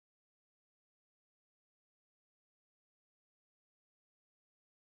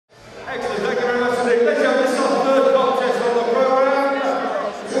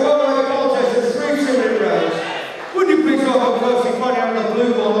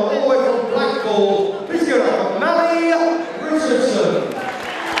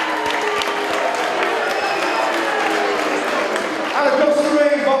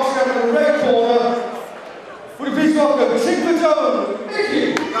go,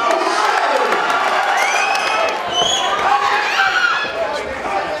 Micky.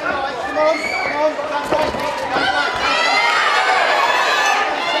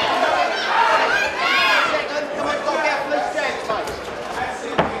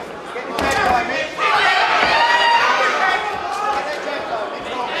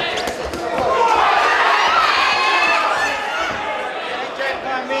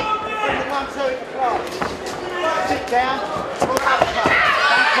 Sit down, pull up,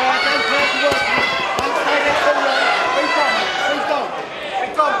 don't care to work. Don't stay there too long. Be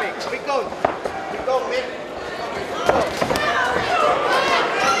gone, Mick. Be gone, Mick.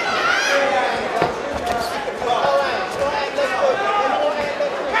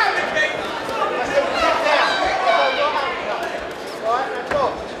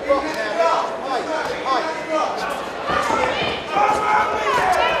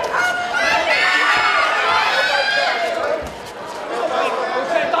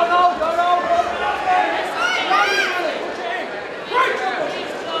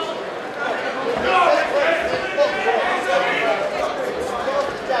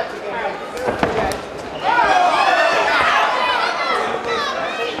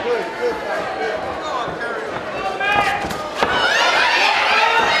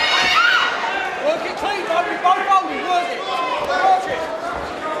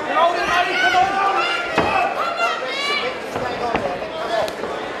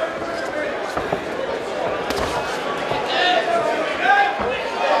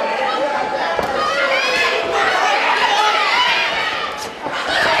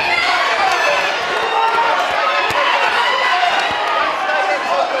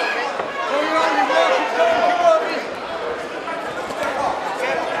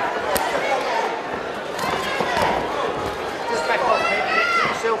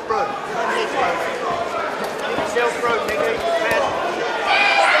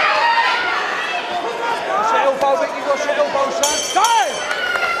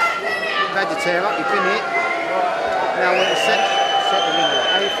 You've had your tear up, you've been hit. Now I want to set them in there.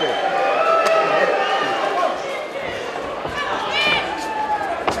 How you feel?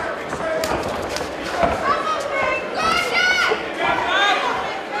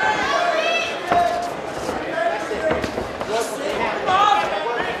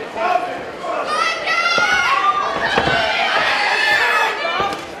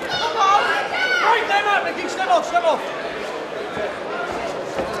 Step off!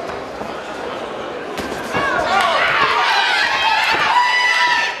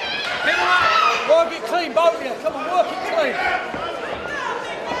 Work it clean, both of you. Come on, work it clean.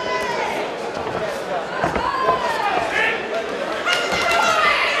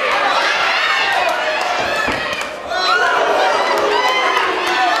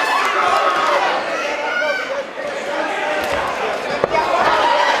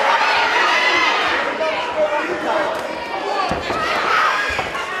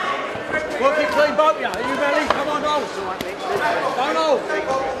 Work it clean, both of you. Are you ready? Come on, roll. Don't hold.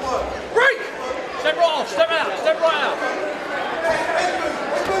 Break! Step right off, step out, step right out.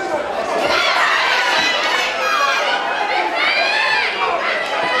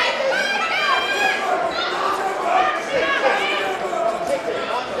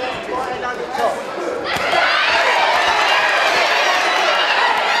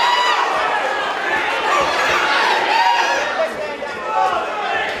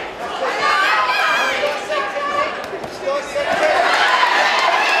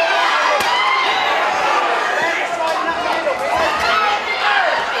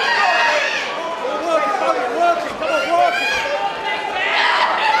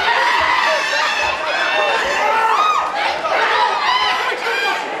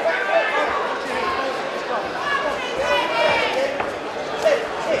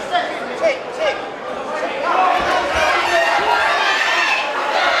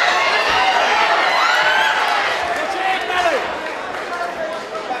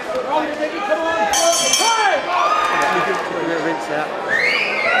 Out.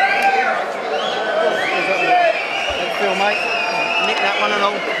 Phil, mate, nick that one and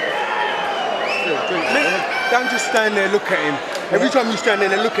all. Don't just stand there, look at him. Every time you stand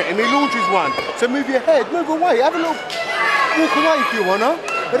there and look at him, he launches one. So move your head, move away, have a look, walk away if you wanna,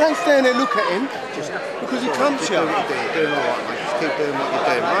 but don't stand there and look at him because he comes here. Doing all right, mate. Just keep doing what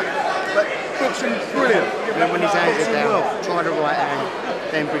you're doing, right? But boxing brilliant. And then when his hands are down, try the right hand,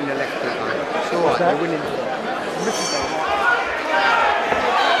 then bring the left foot home. It's all right, you're winning.